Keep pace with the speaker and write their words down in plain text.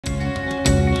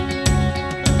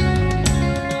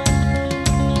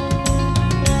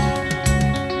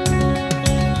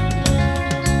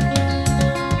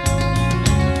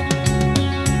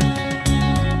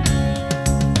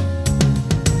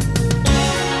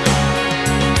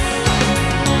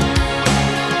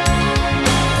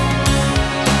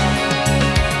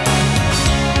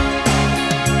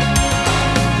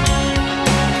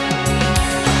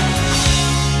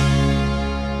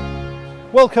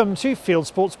Welcome to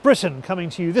Fieldsports Britain, coming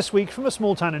to you this week from a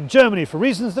small town in Germany for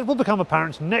reasons that will become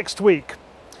apparent next week.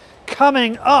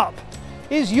 Coming up,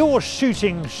 is your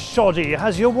shooting shoddy?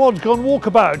 Has your wad gone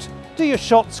walkabout? Do your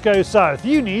shots go south?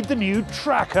 You need the new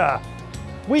tracker.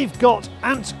 We've got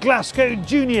Ant Glascoe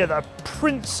Jr, the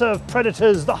prince of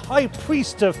predators, the high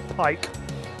priest of pike.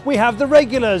 We have the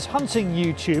regulars, hunting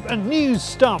YouTube, and news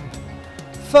Stump.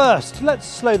 First, let's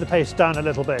slow the pace down a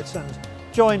little bit and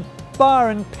join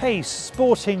Byron Pace,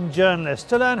 sporting journalist,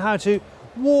 to learn how to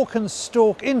walk and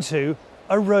stalk into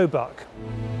a Roebuck.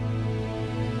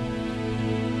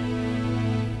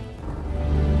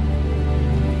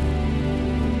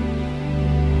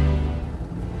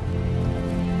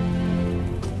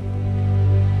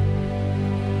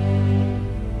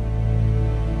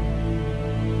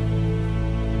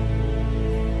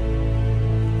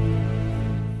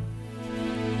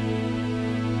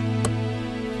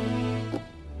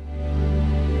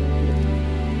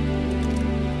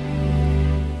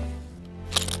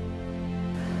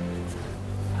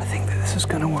 This is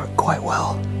going to work quite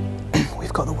well.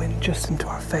 We've got the wind just into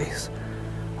our face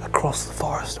across the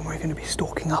forest and we're going to be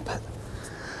stalking up it,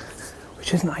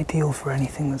 which isn't ideal for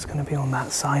anything that's going to be on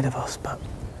that side of us, but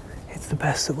it's the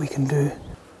best that we can do.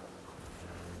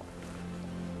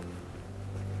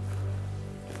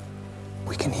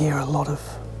 We can hear a lot of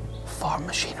farm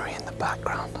machinery in the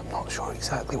background. I'm not sure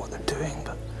exactly what they're doing,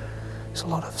 but there's a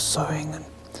lot of sowing and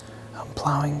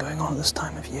ploughing going on at this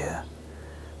time of year.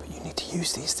 You need to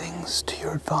use these things to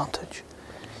your advantage.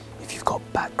 If you've got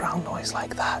background noise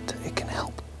like that, it can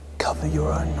help cover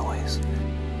your own noise.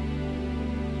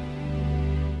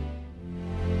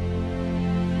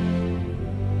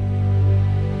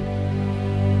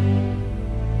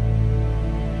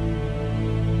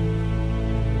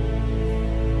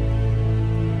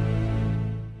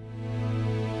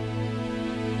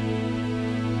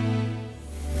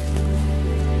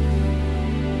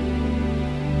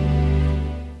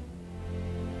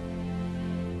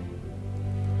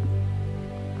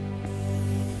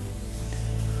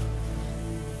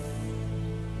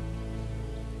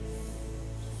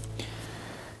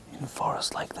 In a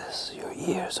forest like this, your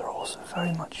ears are also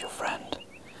very much your friend.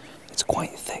 It's quite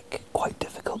thick, quite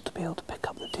difficult to be able to pick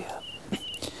up the deer.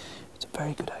 It's a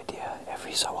very good idea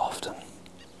every so often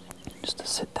just to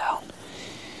sit down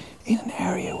in an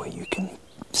area where you can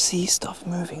see stuff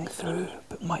moving through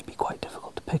but might be quite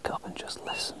difficult to pick up and just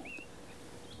listen.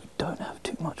 We don't have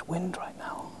too much wind right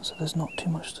now, so there's not too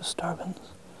much disturbance.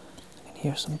 I can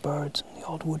hear some birds and the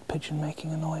odd wood pigeon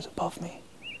making a noise above me,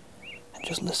 and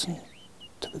just listen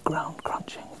to the ground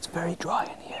crunching. It's very dry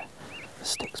in here. The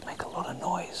sticks make a lot of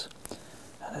noise,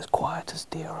 and as quiet as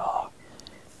deer are,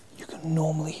 you can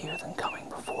normally hear them coming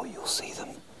before you'll see them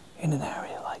in an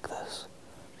area like this.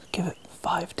 Give it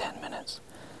 5-10 minutes.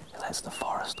 It lets the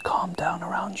forest calm down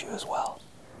around you as well.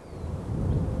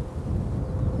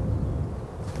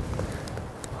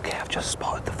 Okay, I've just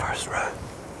spotted the first row.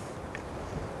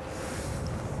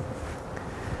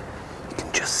 You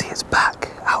can just see its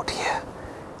back out here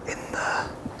in the,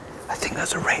 I think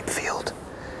there's a rape field.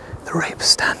 The rape's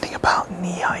standing about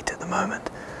knee height at the moment,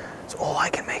 so all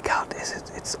I can make out is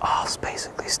its arse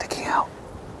basically sticking out.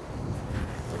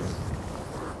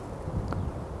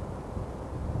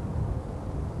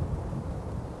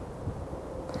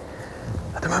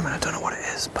 At the moment I don't know what it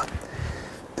is, but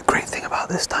the great thing about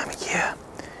this time of year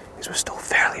is we're still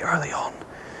fairly early on.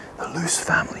 The loose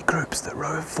family groups that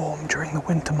Roe form during the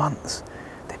winter months,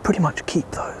 they pretty much keep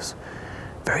those.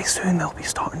 Very soon they'll be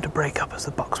starting to break up as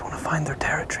the bucks want to find their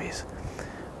territories.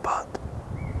 But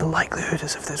the likelihood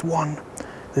is if there's one,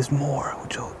 there's more,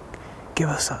 which will give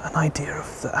us an idea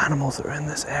of the animals that are in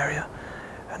this area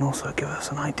and also give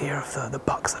us an idea of the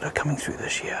bucks that are coming through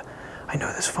this year. I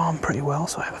know this farm pretty well,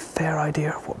 so I have a fair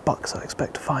idea of what bucks I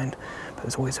expect to find, but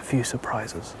there's always a few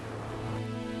surprises.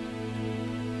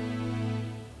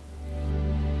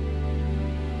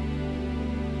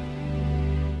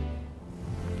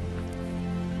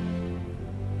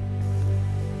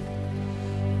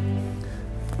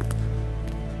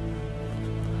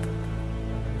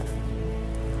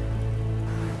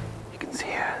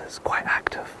 It's quite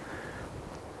active.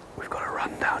 We've got a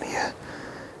run down here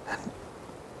and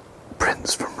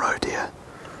prints from roe deer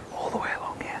all the way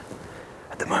along here.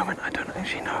 At the moment I don't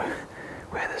actually know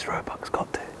where this roebuck's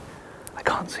got to. I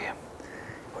can't see him.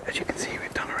 As you can see,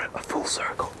 we've done a full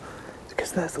circle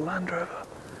because there's the Land Rover,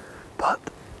 but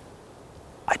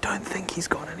I don't think he's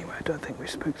gone anywhere. I don't think we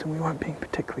spooked him. We weren't being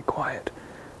particularly quiet,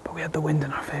 but we had the wind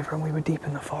in our favour and we were deep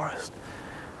in the forest.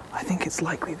 I think it's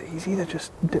likely that he's either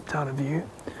just dipped out of view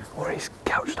or he's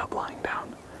couched up lying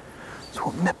down. So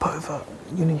we'll nip over.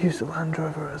 You're going to use the Land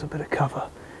Rover as a bit of cover.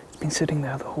 He's been sitting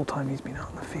there the whole time he's been out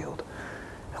in the field.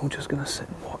 And we're just going to sit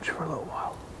and watch for a little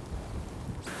while.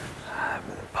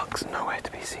 But the buck's nowhere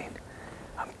to be seen.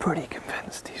 I'm pretty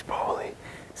convinced he's probably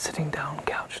sitting down,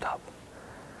 couched up.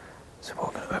 So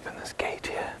we're going to open this gate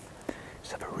here.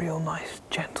 Just have a real nice,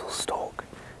 gentle stalk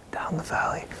down the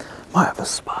valley. Might have a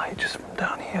spy just from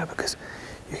down here because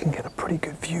you can get a pretty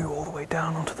good view all the way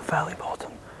down onto the valley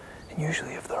bottom. And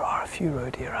usually if there are a few roe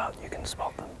deer out, you can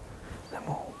spot them. Then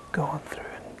we'll go on through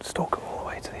and stalk it all the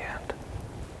way to the end.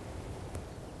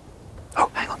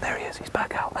 Oh, hang on, there he is, he's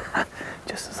back out.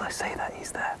 Just as I say that,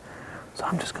 he's there. So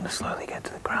I'm just going to slowly get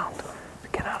to the ground to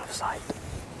get out of sight.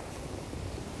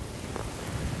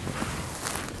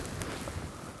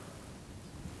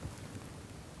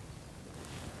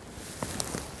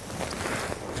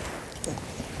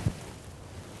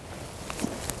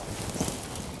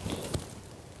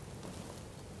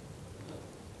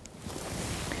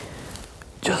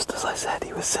 Just as I said,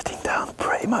 he was sitting down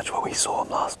pretty much where we saw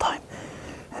him last time,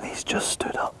 and he's just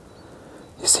stood up.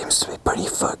 He seems to be pretty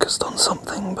focused on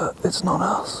something, but it's not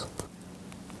us.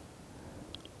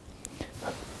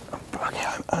 Okay,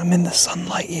 I'm in the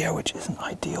sunlight here, which isn't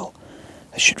ideal.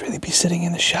 I should really be sitting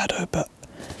in the shadow, but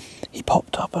he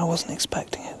popped up and I wasn't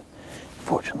expecting it.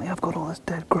 Fortunately, I've got all this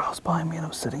dead grass behind me and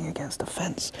I'm sitting against a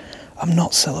fence. I'm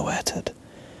not silhouetted,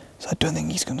 so I don't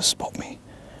think he's going to spot me.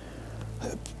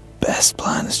 The best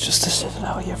plan is just to sit it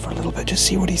out here for a little bit, just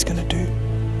see what he's going to do.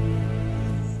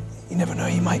 You never know,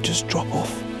 he might just drop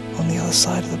off on the other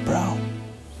side of the brow.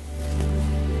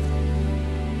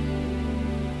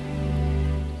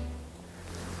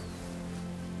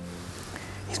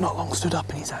 He's not long stood up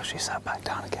and he's actually sat back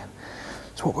down again.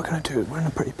 So what we're going to do, we're in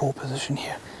a pretty poor position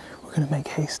here. We're going to make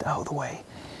haste out of the way.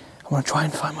 I'm going to try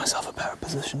and find myself a better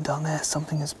position down there.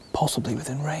 Something is possibly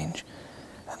within range.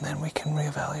 And then we can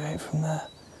reevaluate from there.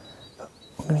 But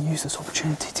I'm going to use this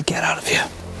opportunity to get out of here.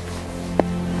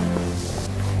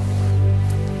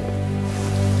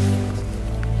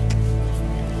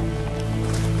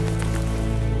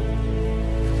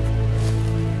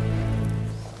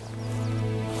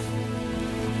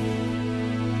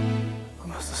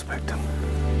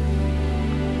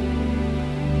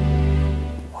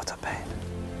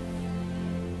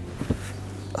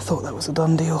 I thought that was a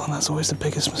done deal, and that's always the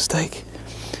biggest mistake.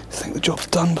 I think the job's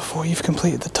done before you've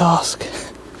completed the task.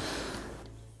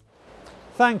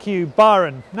 Thank you,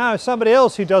 Byron. Now somebody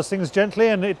else who does things gently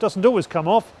and it doesn't always come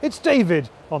off. It's David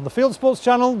on the Fieldsports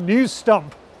channel News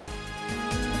Stump.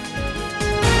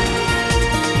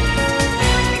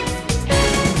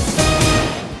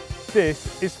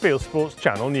 This is Fieldsports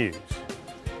Channel News.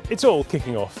 It's all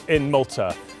kicking off in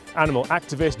Malta. Animal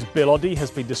activist Bill Oddie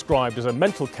has been described as a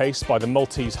mental case by the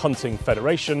Maltese Hunting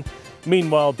Federation.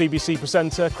 Meanwhile, BBC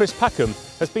presenter Chris Packham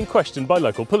has been questioned by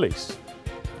local police.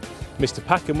 Mr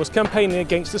Packham was campaigning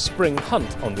against the spring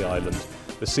hunt on the island.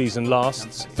 The season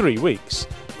lasts 3 weeks.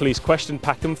 Police questioned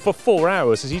Packham for 4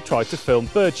 hours as he tried to film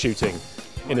bird shooting.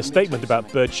 In a statement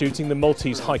about bird shooting, the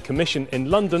Maltese High Commission in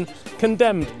London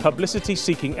condemned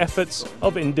publicity-seeking efforts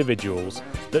of individuals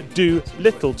that do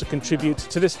little to contribute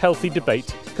to this healthy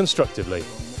debate constructively.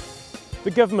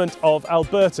 The government of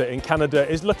Alberta in Canada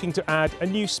is looking to add a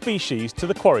new species to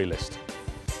the quarry list.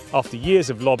 After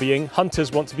years of lobbying,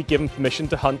 hunters want to be given permission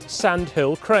to hunt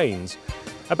sandhill cranes.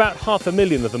 About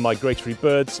 500,000 of the migratory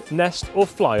birds nest or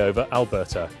fly over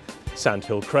Alberta.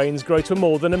 Sandhill cranes grow to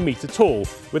more than 1 metre tall,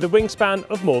 with a wingspan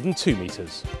of more than 2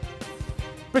 metres.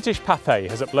 British Pathé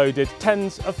has uploaded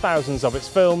tens of thousands of its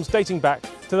films dating back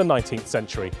to the 19th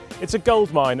century. It's a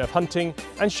goldmine of hunting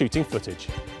and shooting footage.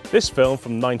 This film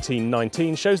from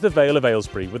 1919 shows the Vale of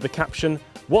Aylesbury with the caption,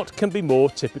 "What can be more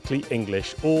typically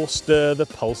English or stir the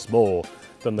pulse more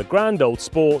than the grand old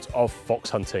sport of fox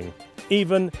hunting,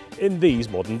 even in these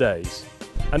modern days?"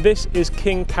 And this is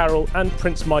King Carol and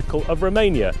Prince Michael of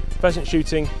Romania, pheasant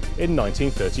shooting in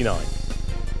 1939.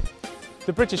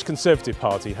 The British Conservative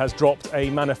Party has dropped a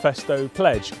manifesto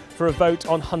pledge for a vote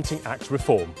on Hunting Act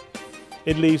reform.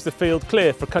 It leaves the field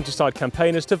clear for countryside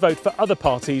campaigners to vote for other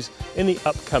parties in the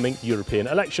upcoming European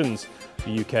elections.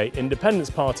 The UK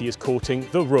Independence Party is courting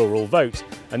the rural vote,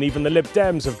 and even the Lib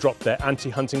Dems have dropped their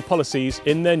anti-hunting policies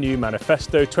in their new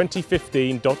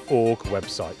manifesto2015.org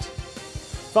website.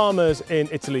 Farmers in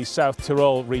Italy's South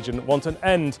Tyrol region want an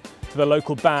end to the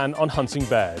local ban on hunting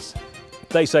bears.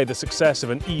 They say the success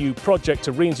of an EU project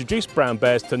to reintroduce brown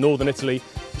bears to northern Italy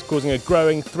is causing a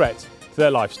growing threat to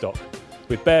their livestock,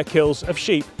 with bear kills of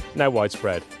sheep now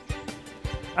widespread.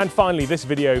 And finally, this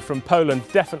video from Poland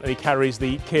definitely carries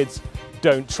the "kids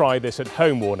don't try this at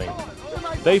home" warning.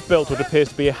 They've built what appears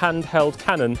to be a handheld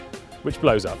cannon which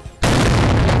blows up.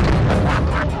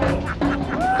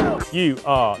 You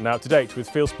are now up to date with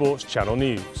Fieldsports Channel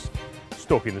News.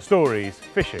 Stalking the stories,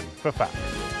 fishing for facts.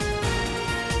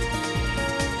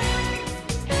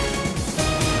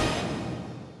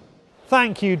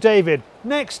 Thank you, David.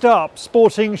 Next up,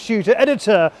 sporting shooter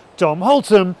editor Dom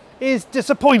Holtam is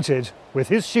disappointed with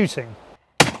his shooting.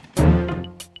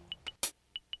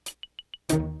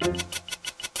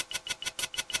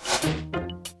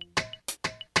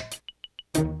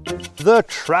 The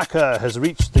Tracker has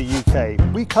reached the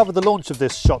UK. We covered the launch of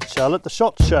this shot shell at the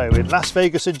SHOT Show in Las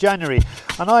Vegas in January,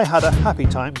 and I had a happy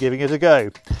time giving it a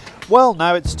go. Well,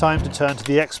 now it's time to turn to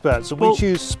the experts, and we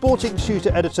choose sporting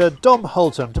shooter editor Dom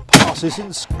Holtam to pass his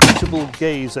inscrutable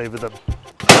gaze over them.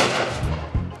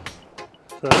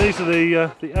 So these are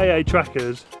the AA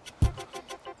trackers,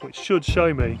 which should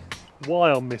show me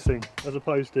why I'm missing, as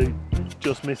opposed to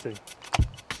just missing,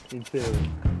 in theory.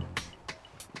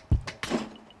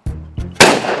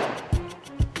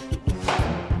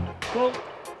 Well,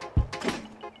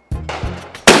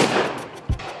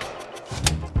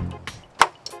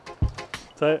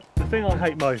 so the thing I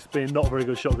hate most being not a very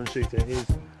good shotgun shooter is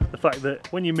the fact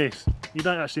that when you miss, you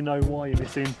don't actually know why you're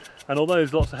missing, and although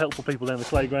there's lots of helpful people down the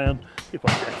playground, people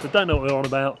that don't know what they're on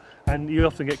about, and you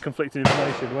often get conflicting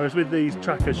information, whereas with these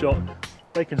tracker shot,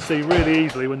 they can see really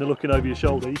easily when they're looking over your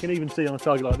shoulder. You can even see on a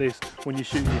target like this when you're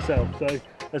shooting yourself. So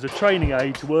as a training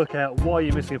aid to work out why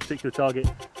you're missing a particular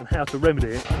target and how to remedy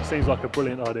it, it seems like a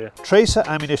brilliant idea. Tracer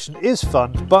ammunition is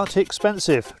fun but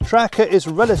expensive. Tracker is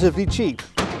relatively cheap.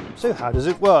 So how does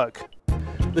it work?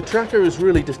 The Tracker is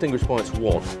really distinguished by its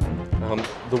wad.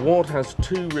 The wad has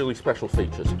two really special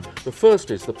features. The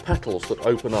first is the petals that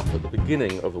open up at the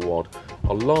beginning of the wad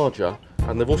are larger,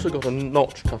 and they've also got a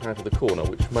notch cut out of the corner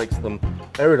which makes them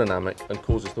aerodynamic and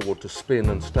causes the wad to spin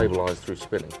and stabilise through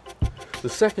spinning. The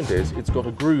second is it's got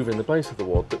a groove in the base of the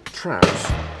wad that traps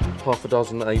half a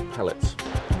dozen A pellets,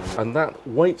 and that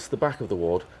weights the back of the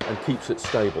wad and keeps it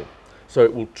stable. So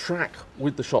it will track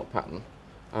with the shot pattern,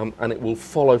 and it will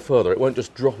follow further. It won't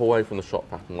just drop away from the shot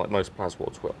pattern like most plas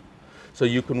wads will. So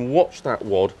you can watch that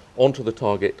wad onto the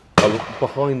target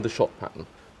behind the shot pattern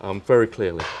very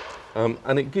clearly.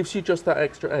 And it gives you just that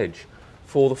extra edge.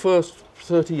 For the first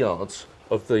 30 yards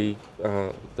of the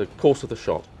course of the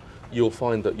shot, you'll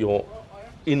find that you're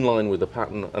in line with the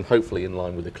pattern and hopefully in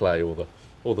line with the clay or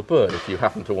the bird if you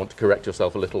happen to want to correct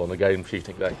yourself a little on a game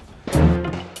shooting day.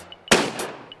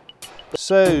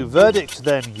 So, verdict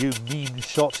then, you mean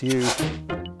shot you.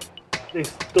 This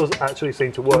does actually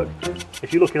seem to work.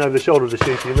 If you're looking over the shoulder of the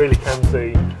shooter, you really can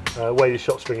see where your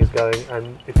shot string is going,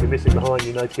 and if you're missing behind,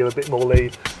 you know to give a bit more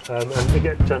lead, and to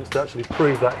get a chance to actually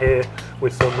prove that here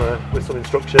with some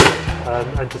instruction,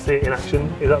 and to see it in action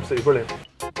is absolutely brilliant.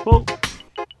 Well,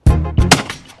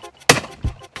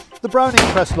 The Browning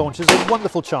press launch is a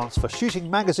wonderful chance for shooting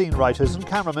magazine writers and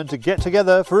cameramen to get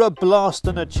together for a blast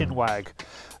and a chinwag.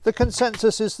 The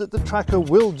consensus is that the Tracker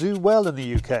will do well in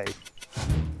the UK.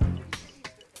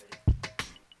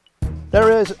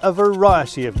 There is a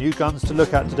variety of new guns to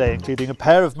look at today, including a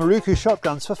pair of Maruku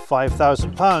shotguns for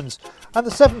 £5,000 and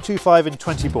the 725 in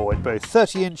 20 bore in both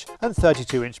 30-inch and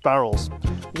 32-inch barrels.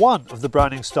 One of the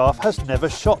Browning staff has never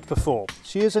shot before.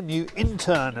 She is a new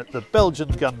intern at the Belgian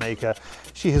gunmaker.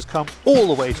 She has come all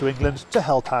the way to England to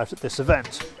help out at this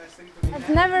event. I've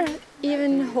never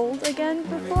even held a gun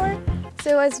before,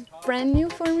 so it was brand new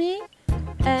for me,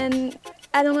 and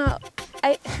I don't know,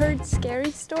 I heard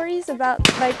scary stories about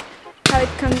like how it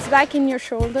comes back in your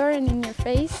shoulder and in your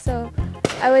face, so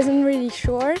I wasn't really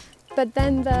sure. But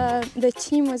then the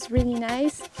team was really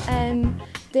nice and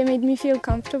they made me feel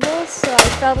comfortable, so I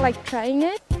felt like trying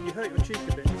it. you hurt your cheek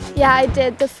a bit. Yeah, I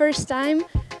did the first time.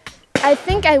 I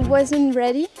think I wasn't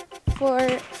ready for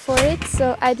it,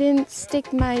 so I didn't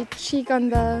stick my cheek on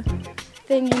the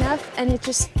thing enough and it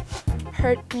just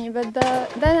hurt me. But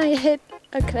then I hit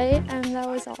a clay and that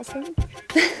was awesome.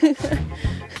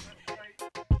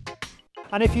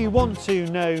 And if you want to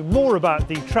know more about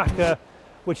the Tracker,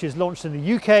 which is launched in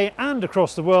the UK and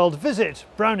across the world, visit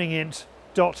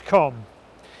browningint.com.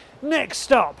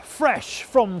 Next up, fresh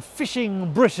from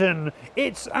Fishing Britain,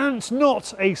 it's Ant,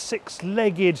 not a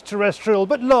six-legged terrestrial,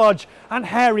 but large and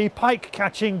hairy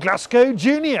pike-catching Glascoe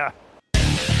Jr.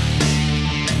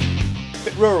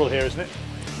 Bit rural here, isn't it?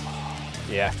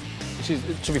 Yeah.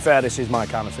 To be fair, this is my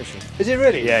kind of fishing. Is it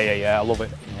really? Yeah, I love it.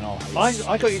 You know,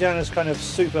 I got you down as kind of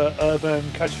super urban,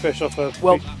 catch fish off a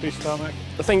piece of tarmac.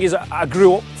 The thing is, I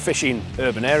grew up fishing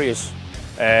urban areas,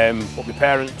 but my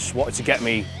parents wanted to get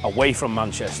me away from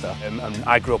Manchester, and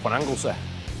I grew up on Anglesey.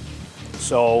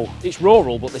 So it's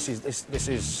rural, but this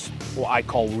is what I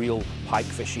call real pike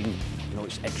fishing. You know,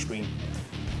 it's extreme.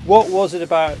 What was it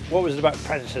about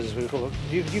predators? We call them.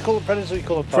 Do you call them predators or you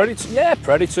call them pike? Predators, yeah,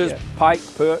 predators, pike,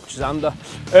 perch, zander.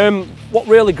 What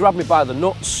really grabbed me by the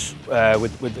nuts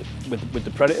with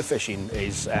the predator fishing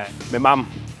is my mum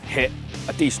hit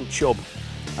a decent chub,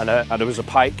 and there was a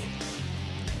pike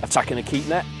attacking a keep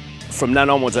net. From then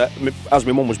onwards, as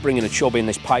my mum was bringing a chub in,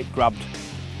 this pike grabbed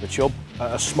the chub.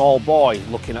 A small boy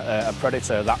looking at a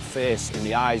predator, that face in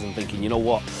the eyes, and thinking, you know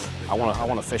what, I want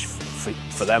to fish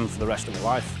for them for the rest of my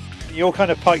life. You're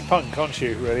kind of pike punk, aren't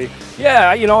you, really?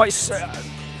 Yeah, you know, it's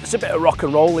a bit of rock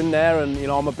and roll in there, and you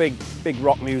know, I'm a big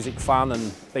rock music fan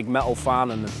and big metal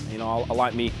fan, and you know, I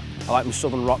like me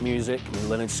southern rock music, me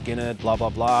Lynyrd Skynyrd, blah blah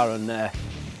blah, and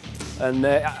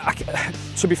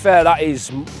to be fair, that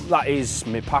is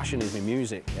my passion, is my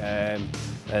music, and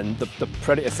the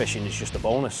predator fishing is just a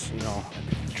bonus, you know.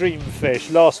 Dream fish,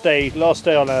 last day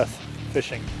on earth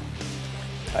fishing.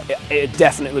 It'd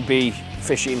definitely be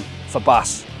fishing for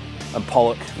bass and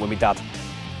pollock with my dad.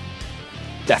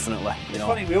 Definitely, you know.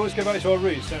 Funny, we always go back to our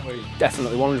roots, don't we?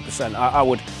 Definitely, 100%. I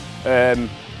would,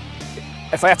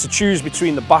 if I had to choose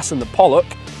between the bass and the pollock,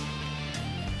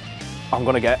 I'm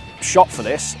going to get shot for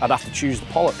this, I'd have to choose the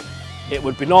pollock. It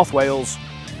would be North Wales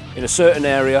in a certain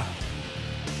area,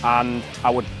 and I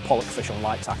would pollock fish on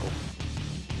light tackle.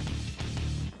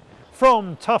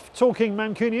 From tough talking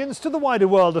Mancunians to the wider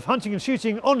world of hunting and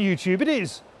shooting on YouTube, it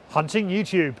is Hunting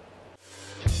YouTube.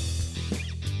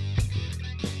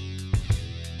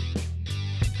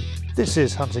 This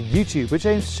is Hunting YouTube, which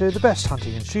aims to show the best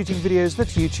hunting and shooting videos that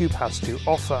YouTube has to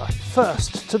offer.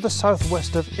 First, to the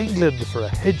southwest of England for a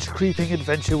hedge-creeping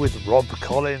adventure with Rob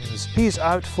Collins. He's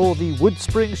out for the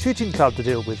Woodspring Shooting Club to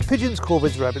deal with pigeons,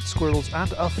 corvids, rabbits, squirrels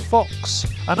and a fox.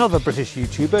 Another British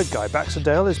YouTuber, Guy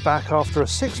Baxendale, is back after a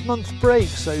 6-month break,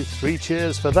 so 3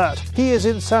 cheers for that. He is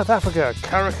in South Africa,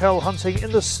 caracal hunting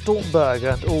in the Stormberg,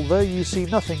 and although you see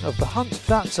nothing of the hunt,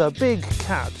 that's a big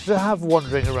cat to have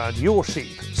wandering around your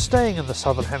sheep. Staying in the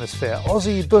southern hemisphere,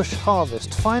 Aussie Bush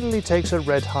Harvest finally takes a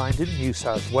red hind in New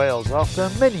South Wales after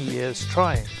many years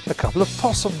trying. A couple of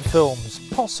possum films.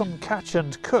 Possum Catch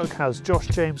and Cook has Josh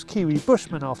James Kiwi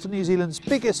Bushman after New Zealand's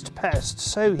biggest pest,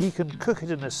 so he can cook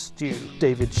it in a stew.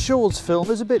 David Shaw's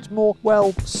film is a bit more,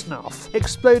 well, snuff.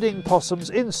 Exploding possums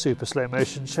in super slow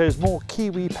motion shows more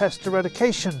Kiwi pest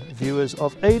eradication. Viewers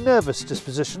of a nervous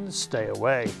disposition stay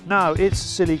away. Now it's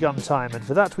silly gun time, and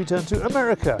for that we turn to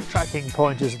America. Tracking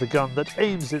Point is the gun that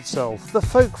aims itself. The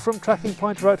folk from Tracking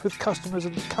Point are out with customers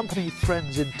and company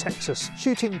friends in Texas,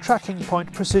 shooting Tracking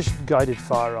Point precision-guided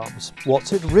firearms.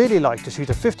 What's it really like to shoot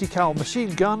a 50 cal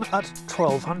machine gun at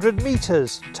 1200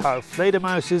 metres? Tau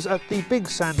Fledermaus is at the Big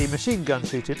Sandy machine gun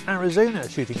shoot in Arizona,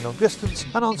 shooting long distance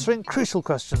and answering crucial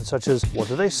questions such as what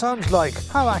do they sound like,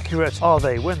 how accurate are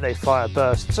they when they fire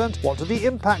bursts, and what do the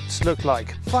impacts look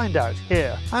like? Find out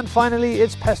here. And finally,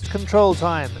 it's pest control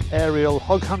time. Aerial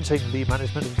hog hunting. The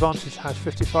Management Advantage Hash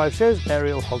 55 shows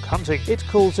aerial hog hunting. It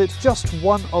calls it just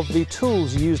one of the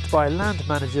tools used by land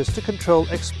managers to control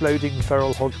exploding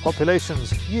feral hog populations.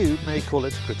 You may call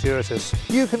it gratuitous.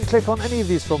 You can click on any of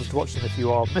these films to watch them if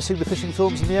you are missing the fishing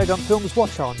films and the airgun films.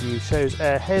 Watch our new shows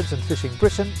Airheads and Fishing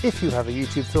Britain. If you have a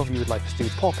YouTube film you would like us to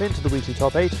pop into the weekly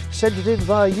top 8, send it in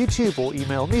via YouTube or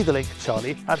email me the link,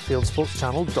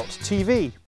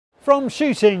 charlie@fieldsportschannel.tv. From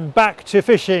shooting back to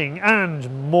fishing, and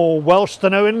more Welsh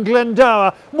than Owen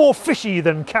Glendower, more fishy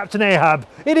than Captain Ahab,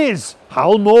 it is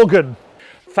Hal Morgan.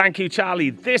 Thank you,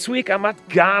 Charlie. This week I'm at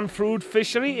Garnfrwd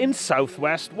Fishery in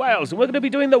southwest Wales, and we're going to be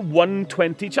doing the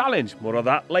 120 challenge. More of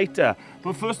that later.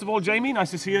 But first of all, Jamie,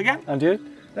 nice to see you again. And you?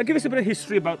 Now give us a bit of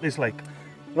history about this lake.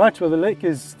 Right, well the lake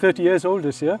is 30 years old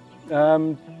this year.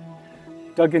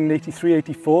 Dug in 83,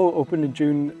 84, opened in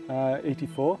June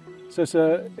 84. So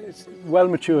it's well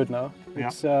matured now. Yeah.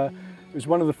 It was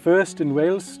one of the first in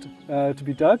Wales to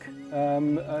be dug,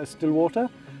 still water.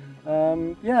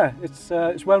 Yeah,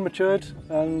 it's well matured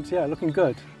and yeah, looking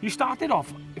good. You started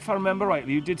off, if I remember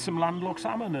rightly, you did some landlocked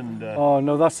salmon and... Oh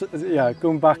no, that's yeah,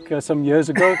 going back some years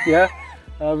ago. Yeah,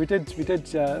 we did flirt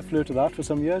to that for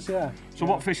some years. Yeah. So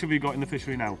what fish have you got in the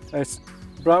fishery now? It's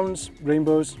browns,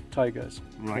 rainbows, tigers.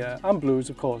 Right. Yeah, and blues,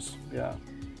 of course. Yeah.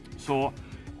 So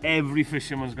every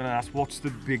fisherman's going to ask, what's the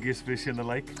biggest fish in the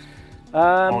lake?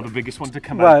 Or the biggest one to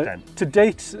come out then? To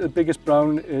date, the biggest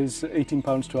brown is 18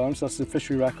 pounds to ounce. That's the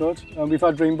fishery record. We've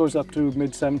had rainbows up to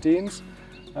mid-17s,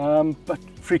 but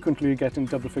frequently getting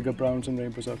double-figure browns and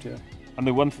rainbows out here. And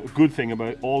the one good thing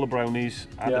about all the brownies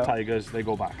and the tigers, they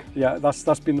go back. Yeah,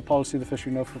 that's been the policy of the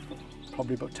fishery now for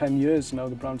probably about 10 years now.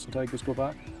 The browns and tigers go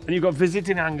back. And you've got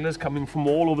visiting anglers coming from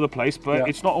all over the place, but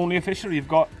it's not only a fishery, you've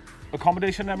got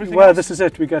accommodation and everything else? This is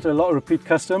it. We get a lot of repeat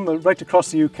custom right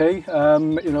across the UK.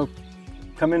 You know,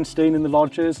 coming, staying in the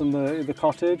lodges and the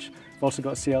cottage. We've also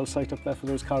got a CL site up there for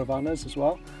those caravanners as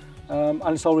well.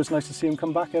 And it's always nice to see them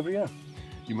come back every year.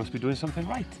 You must be doing something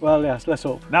right. Well, yes, let's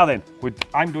hope. Now then,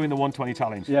 I'm doing the 120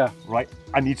 challenge. Yeah. Right,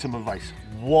 I need some advice.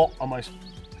 What am I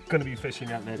going to be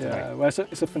fishing out there today? Yeah, well,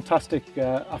 it's a fantastic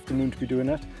afternoon to be doing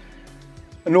it.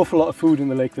 An awful lot of food in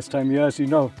the lake this time of year, as you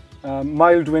know.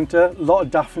 Mild winter, a lot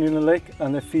of daphne in the lake,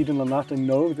 and they're feeding on that. I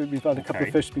know that we've had a couple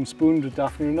of fish been spooned with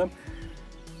daphne in them.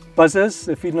 Buzzers,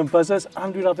 they're feeding on buzzers,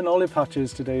 and we're having olive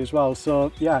hatches today as well.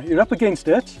 So yeah, you're up against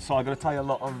it. So I've got to try a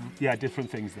lot of different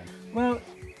things then. Well,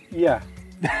 yeah.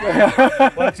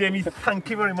 Well, Jamie, thank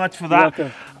you very much for that. You're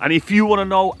welcome. And if you want to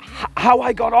know how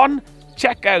I got on,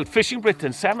 check out Fishing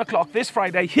Britain, 7 o'clock this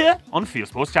Friday here on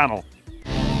Fieldsports Channel.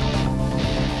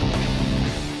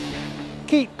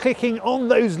 Keep clicking on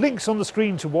those links on the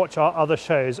screen to watch our other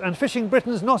shows. And Fishing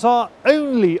Britain's not our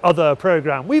only other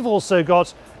programme. We've also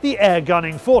got the air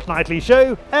gunning fortnightly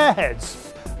show, Airheads.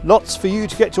 Lots for you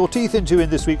to get your teeth into in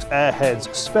this week's Airheads,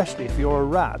 especially if you're a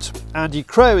rat. Andy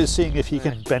Crow is seeing if he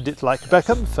can bend it like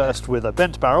Beckham, first with a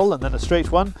bent barrel and then a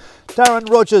straight one. Darren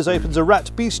Rogers opens a rat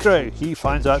bistro. He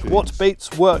finds out what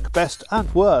baits work best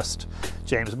and worst.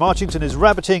 James Marchington is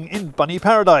rabbiting in Bunny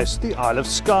Paradise, the Isle of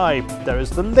Skye. There is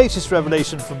the latest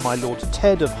revelation from my Lord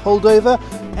Ted of Holdover.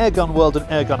 Airgun World and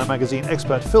Airgunner magazine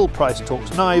expert Phil Price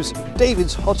talks knives.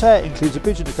 David's Hot Air includes a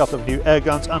pigeon, a couple of new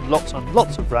airguns and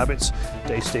lots of rabbits.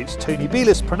 Day State's Tony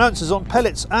Bealis pronounces on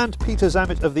pellets, and Peter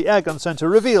Zammit of the Airgun Centre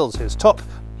reveals his top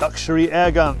luxury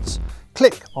airguns.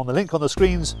 Click on the link on the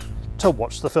screens to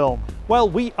watch the film. Well,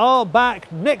 we are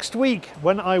back next week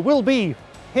when I will be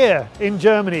here in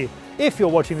Germany. If you're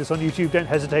watching this on YouTube, don't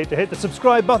hesitate to hit the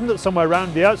subscribe button that's somewhere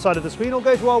around the outside of the screen, or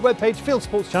go to our webpage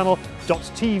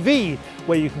fieldsportschannel.tv,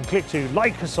 where you can click to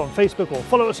like us on Facebook or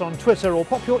follow us on Twitter, or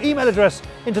pop your email address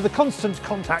into the constant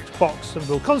contact box, and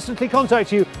we'll constantly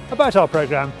contact you about our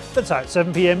programme that's out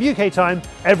 7 PM UK time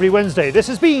every Wednesday. This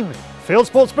has been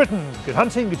Fieldsports Britain. Good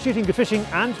hunting, good shooting, good fishing,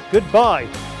 and goodbye.